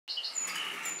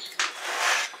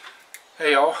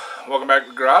Hey y'all, welcome back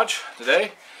to the garage.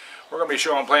 Today we're going to be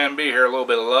showing Plan B here a little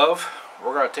bit of love.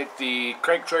 We're going to take the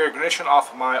crank trigger ignition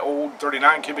off of my old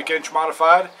 39 cubic inch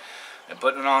modified and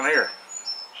putting it on here.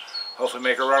 Hopefully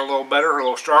make it run a little better, a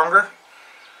little stronger.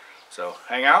 So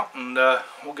hang out and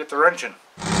we'll get the wrenching.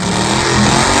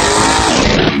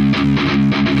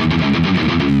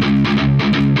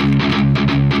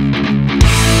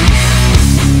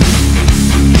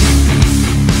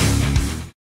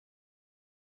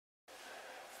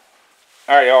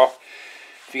 Alright y'all,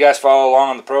 if you guys follow along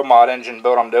on the Pro Mod engine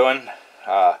build I'm doing,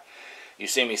 you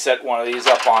see me set one of these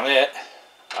up on it.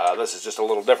 This is just a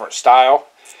little different style,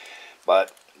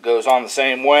 but goes on the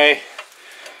same way.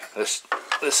 This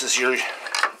is your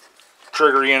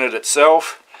trigger unit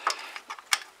itself.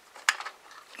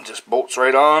 It just bolts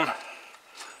right on.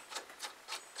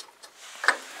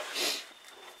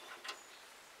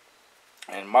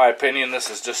 In my opinion, this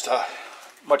is just a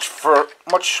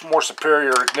much more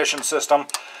superior ignition system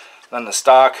than the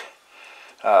stock,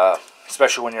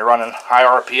 especially when you're running high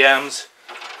RPMs.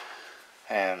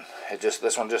 And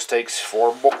this one just takes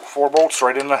four bolts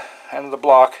right in the end of the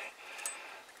block.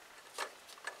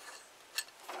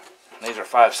 And these are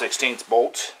 5/16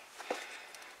 bolts.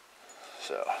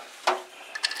 So,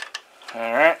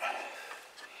 all right,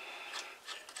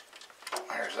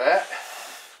 there's that.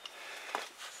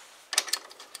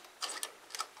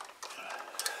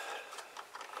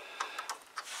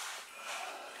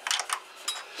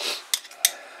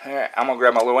 Alright, I'm going to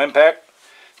grab my little impact,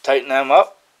 tighten them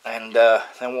up, and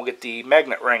then we'll get the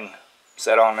magnet ring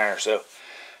set on there, so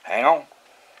hang on.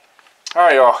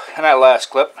 Alright y'all, in that last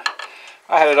clip,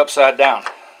 I had it upside down.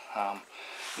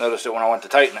 Noticed it when I went to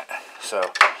tighten it,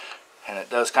 so, and it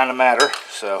does kind of matter,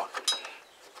 so,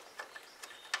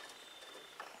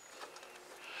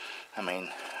 I mean,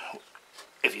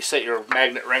 if you set your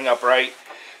magnet ring up right,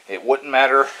 it wouldn't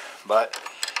matter, but,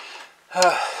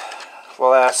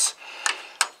 well,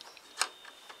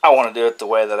 I want to do it the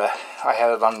way that I had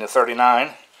it on the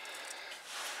 39.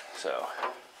 So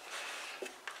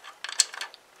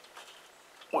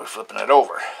we're flipping it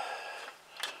over.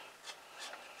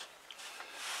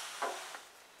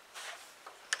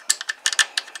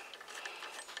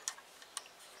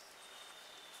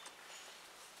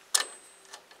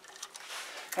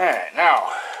 Alright,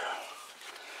 now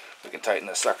we can tighten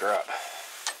this sucker up.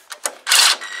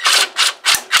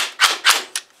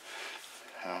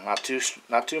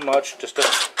 Not too much, just a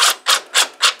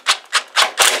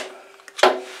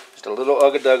little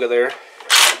ugga-dugga there.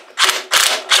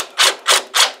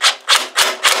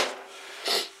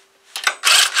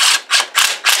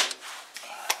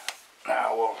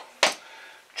 Now we'll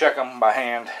check them by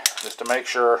hand just to make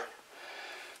sure,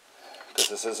 because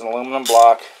this is an aluminum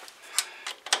block.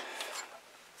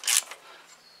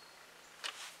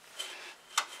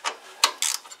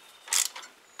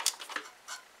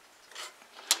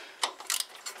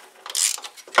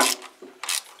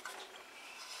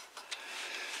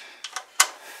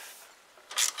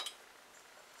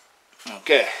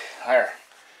 Okay, there.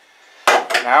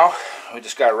 Now we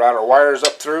just got to route our wires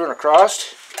up through and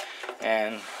across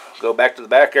and go back to the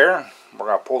back there, and we're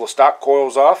going to pull the stock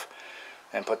coils off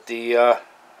and put the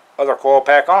other coil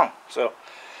pack on. So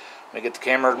let me get the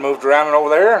camera moved around and over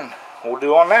there, and we'll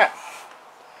do on that.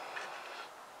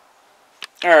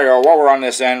 There you go. While we're on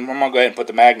this end, I'm going to go ahead and put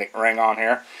the magnet ring on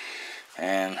here,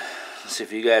 and let's see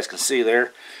if you guys can see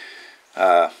there.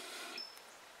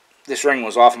 This ring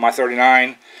was off of my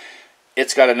 39.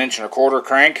 It's got 1 1/4 inch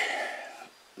crank.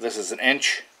 This is 1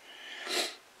 inch.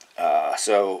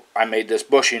 So I made this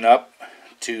bushing up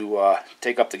to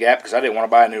take up the gap, because I didn't want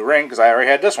to buy a new ring because I already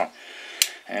had this one.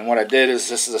 And what I did is,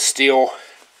 this is a steel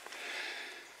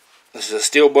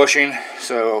bushing.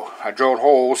 So I drilled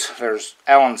holes. There's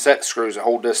Allen set screws that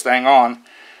hold this thing on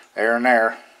there and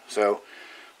there. So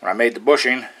when I made the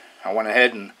bushing, I went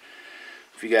ahead and,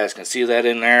 if you guys can see that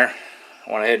in there,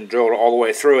 I went ahead and drilled all the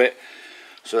way through it,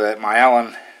 so that my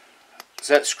Allen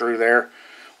set screw there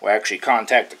will actually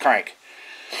contact the crank.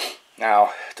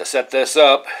 Now, to set this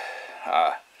up,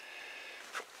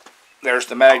 there's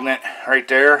the magnet right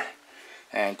there,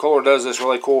 and Kohler does this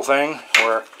really cool thing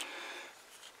where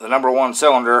the #1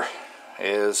 cylinder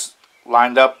is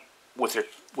lined up with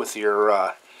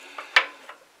your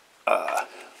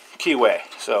keyway.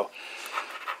 So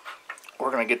we're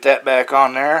going to get that back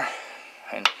on there,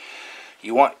 and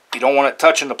you don't want it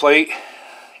touching the plate.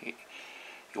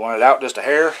 You want it out just a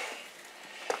hair.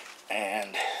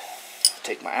 And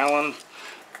take my Allen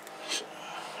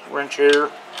wrench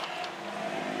here.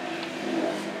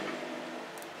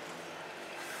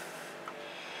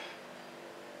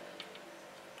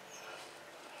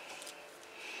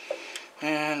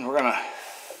 And we're gonna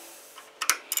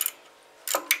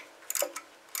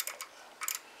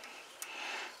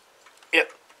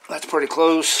that's pretty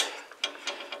close.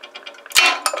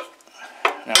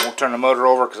 Now we'll turn the motor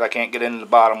over because I can't get into the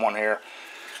bottom one here.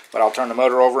 But I'll turn the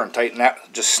motor over and tighten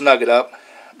that, just snug it up,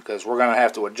 because we're going to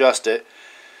have to adjust it.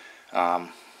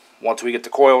 Once we get the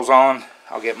coils on,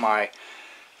 I'll get my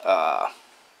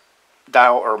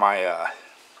dial, or my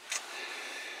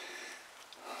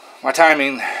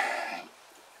timing.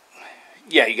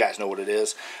 Yeah, you guys know what it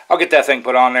is. I'll get that thing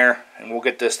put on there, and we'll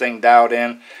get this thing dialed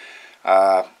in.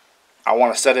 I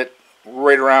want to set it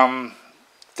right around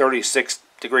 36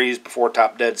 degrees before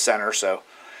top dead center, so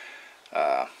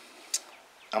I'm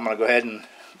going to go ahead and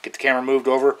get the camera moved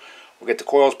over. We'll get the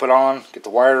coils put on, get the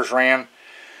wires ran,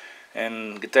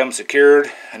 and get them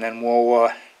secured, and then we'll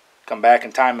come back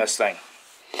and time this thing.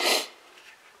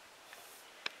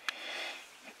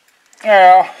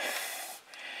 Now,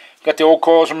 got the old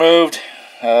coils removed.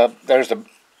 There's the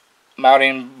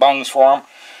mounting bungs for them.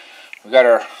 We got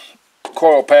our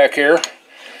coil pack here,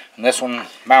 and this one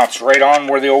mounts right on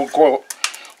where the old coil,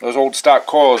 those old stock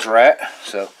coils are at.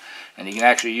 So, and you can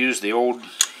actually use the old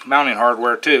mounting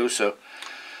hardware too, so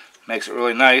makes it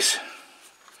really nice.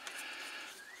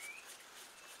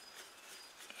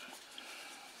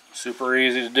 Super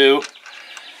easy to do.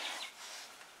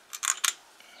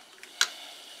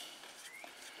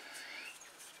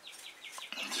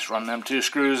 Just run them 2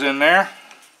 screws in there.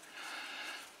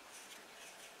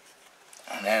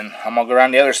 And then I'm going to go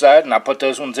around the other side and I'll put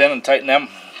those ones in and tighten them,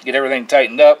 get everything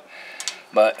tightened up.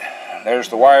 But there's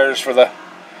the wires for the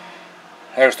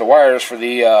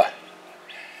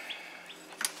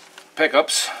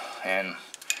pickups, and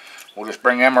we'll just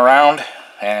bring them around.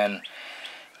 And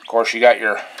of course you got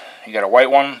a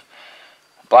white one,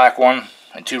 black one,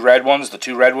 and 2 red ones. The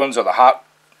 2 red ones are the hot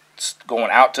going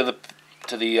out to the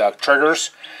triggers,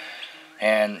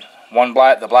 and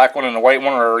the black one and the white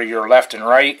one are your left and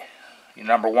right, your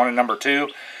number 1 and number 2.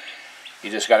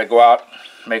 You just got to go out,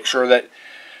 make sure that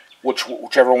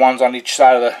whichever one's on each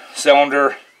side of the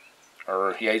cylinder,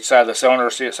 or each side of the cylinder,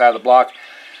 side of the block,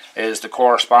 is the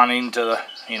corresponding to the,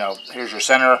 here's your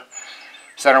center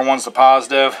one's the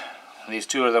positive. These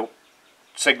 2 are the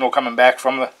signal coming back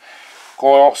from the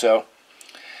coil. So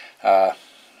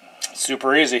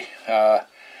super easy.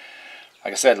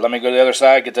 Like I said, let me go to the other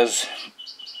side, get those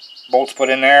bolts put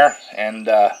in there, and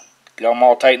get them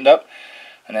all tightened up,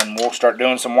 and then we'll start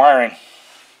doing some wiring.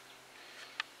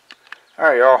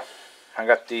 Alright y'all, I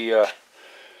got the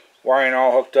wiring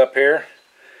all hooked up here,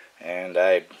 and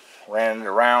I ran it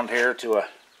around here to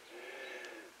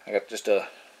I got just a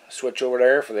switch over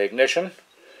there for the ignition.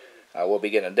 I will be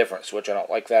getting a different switch. I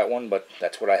don't like that one, but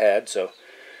that's what I had. So,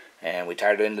 and we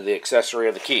tied it into the accessory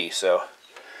of the key. So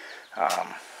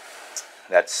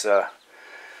that's I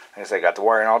guess I got the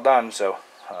wiring all done. So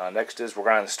next is we're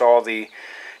going to install the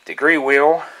degree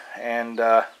wheel and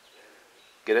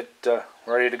get it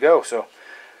ready to go. So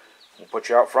we'll put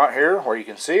you out front here where you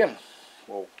can see, and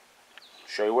we'll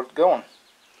show you what's going.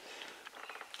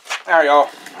 Alright y'all,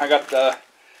 I got the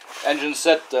engine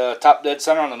set top dead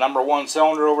center on the number 1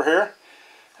 cylinder over here.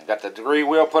 I got the degree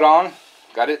wheel put on,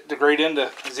 got it degreed into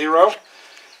 0,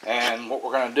 and what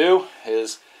we're going to do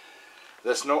is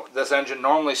this engine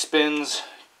normally spins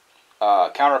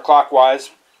counterclockwise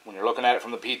when you're looking at it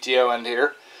from the PTO end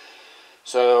here.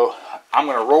 So I'm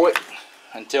going to roll it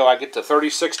until I get to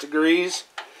 36 degrees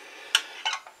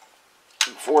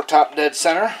before top dead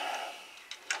center.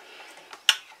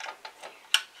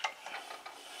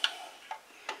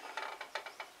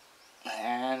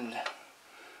 And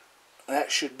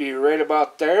that should be right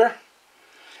about there.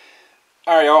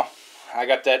 Alright y'all, I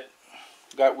got that,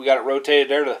 we got it rotated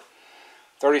there to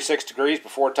 36 degrees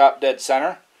before top dead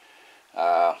center.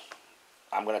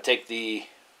 I'm going to take the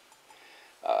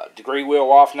degree wheel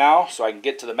off now so I can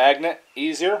get to the magnet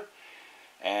easier,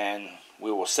 and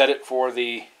we will set it for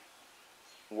the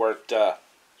where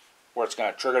it's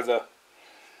going to trigger the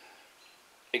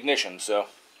ignition. So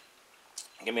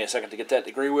give me a second to get that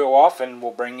degree wheel off, and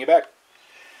we'll bring you back.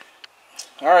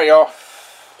 Alright y'all,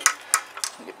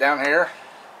 get down here,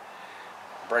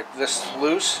 break this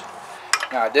loose.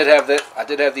 Now I did have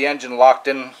the engine locked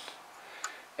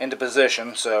into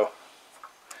position, so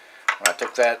when I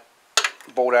took that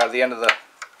bolt out of the end of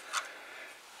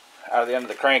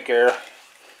the crank there,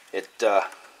 it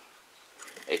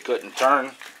couldn't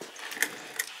turn.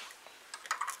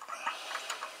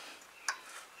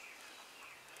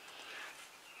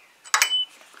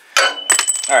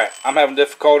 Alright, I'm having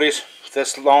difficulties with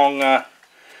this long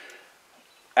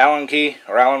Allen key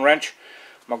or Allen wrench.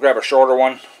 I'm going to grab a shorter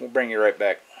one. We'll bring you right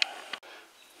back.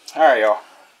 Alright y'all,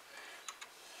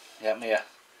 Got me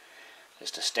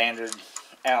just a standard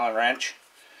Allen wrench.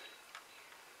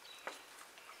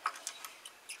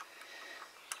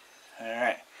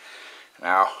 Alright,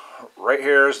 now right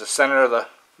here is the center of the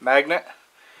magnet.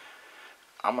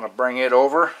 I'm going to bring it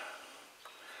over.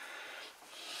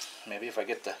 Maybe if I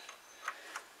get the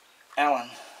Allen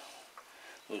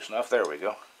loose enough, there we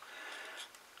go.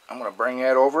 I'm going to bring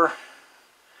that over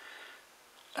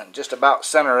and just about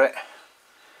center it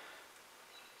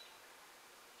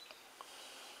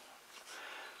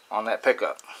on that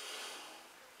pickup.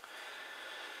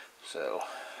 So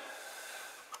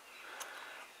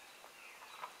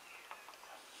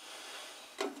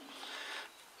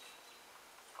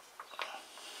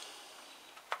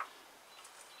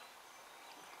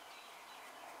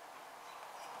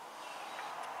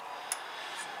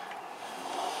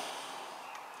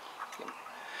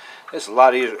it's a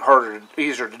lot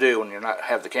easier to do when you're not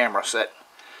have the camera set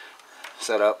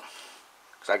up,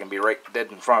 because I can be right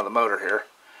dead in front of the motor here,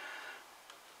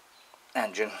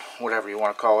 engine, whatever you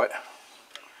want to call it.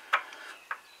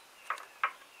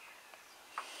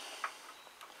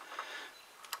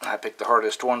 I picked the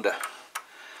hardest one that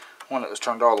was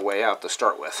turned all the way out to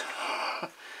start with.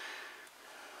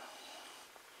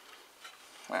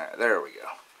 Alright, there we go.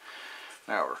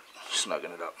 Now we're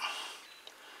snugging it up.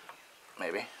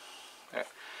 Maybe. Okay.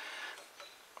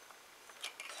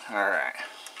 Alright.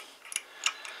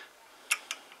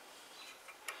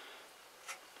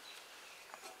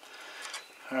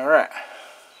 Alright.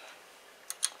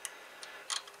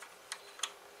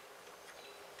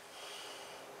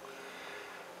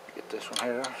 Get this one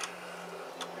here.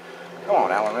 Come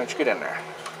on, Allen wrench, get in there.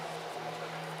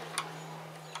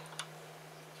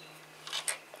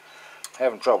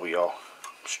 Having trouble, y'all.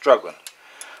 Struggling.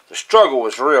 The struggle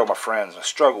was real, my friends. The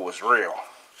struggle was real.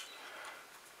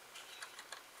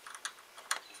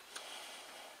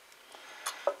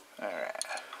 Alright.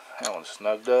 That one's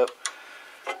snugged up.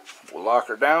 We'll lock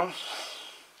her down.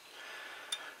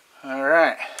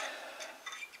 Alright.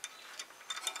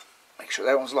 Make sure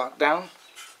that one's locked down.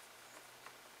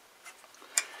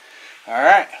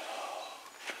 Alright.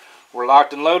 We're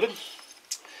locked and loaded.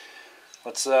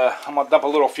 Let's I'm gonna dump a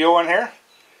little fuel in here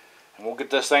and we'll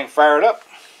get this thing fired up.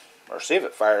 Or see if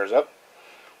it fires up.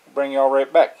 We'll bring y'all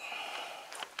right back.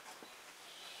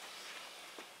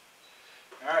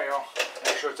 Alright, y'all.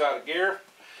 Make sure it's out of gear.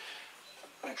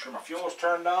 Make sure my fuel is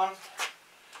turned on.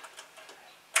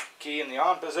 Key in the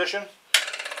on position.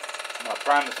 I'm going to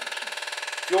prime the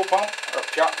fuel pump, or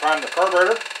prime the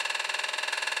carburetor.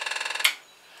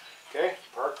 Okay,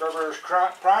 carburetor is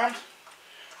primed.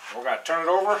 We're going to turn it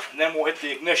over and then we'll hit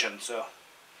the ignition. So.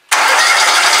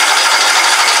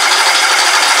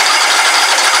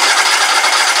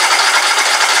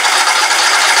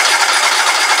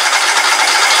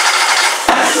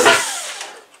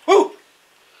 Woo!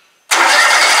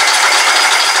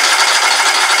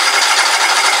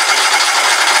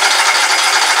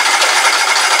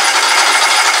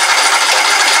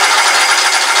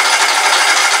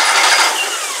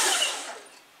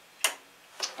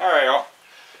 Alright, y'all.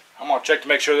 I'm going to check to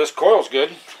make sure this coil's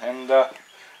good. And, I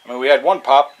mean, we had one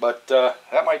pop, but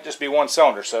that might just be one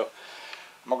cylinder. So,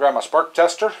 I'm going to grab my spark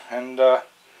tester and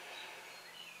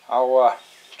I'll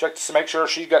check to make sure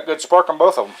she's got good spark on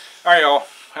both of them. Alright, y'all.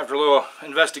 After a little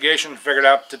investigation, figured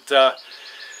out that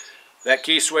that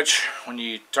key switch, when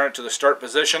you turn it to the start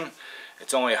position,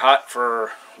 it's only hot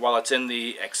for while it's in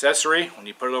the accessory. When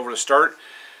you put it over to start,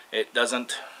 it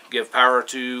doesn't give power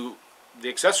to the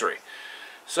accessory.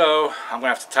 So I'm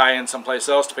going to have to tie in someplace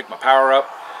else to pick my power up.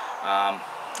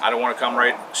 I don't want to come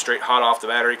right straight hot off the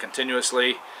battery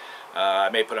continuously. I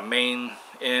may put a main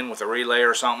in with a relay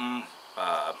or something.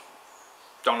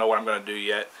 Don't know what I'm going to do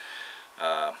yet.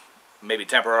 Maybe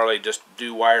temporarily just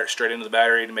wire it straight into the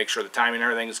battery to make sure the timing and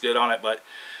everything is good on it, but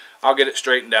I'll get it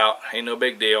straightened out. Ain't no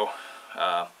big deal.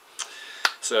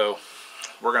 So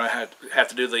we're going to have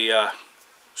to do the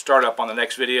startup on the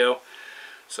next video.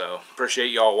 So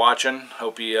appreciate y'all watching.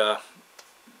 Hope you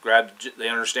grabbed the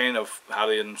understanding of how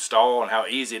to install and how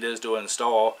easy it is to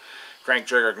install crank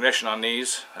trigger ignition on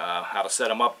these. How to set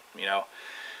them up. You know,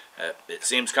 it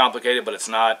seems complicated, but it's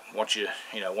not. Once you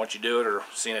do it or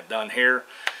seen it done here,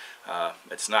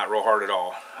 it's not real hard at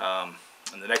all.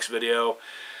 In the next video,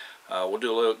 we'll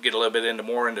get a little bit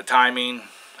more into timing.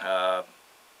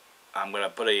 I'm going to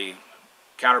put a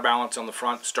counterbalance on the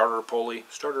front starter pulley,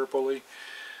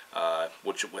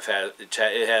 which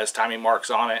it has timing marks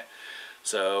on it.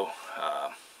 So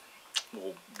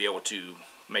we'll be able to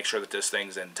make sure that this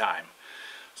thing's in time.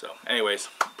 So anyways,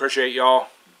 appreciate y'all.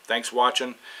 Thanks for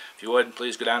watching. If you would,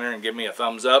 please go down there and give me a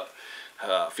thumbs up.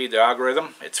 feed the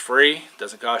algorithm. It's free.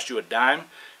 Doesn't cost you a dime.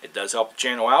 It does help the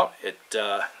channel out. It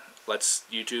lets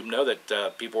YouTube know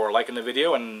that people are liking the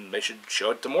video, and they should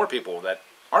show it to more people that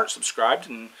aren't subscribed,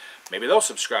 and maybe they'll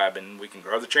subscribe and we can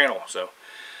grow the channel. So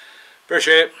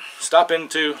appreciate it. Stop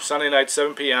into Sunday night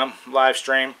 7 p.m. live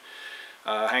stream.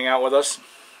 Hang out with us.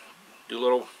 Do a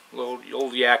little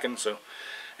old yakking. So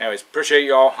anyways, appreciate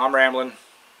y'all. I'm rambling.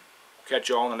 Catch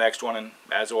y'all on the next one, and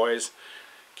as always,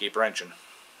 keep wrenching.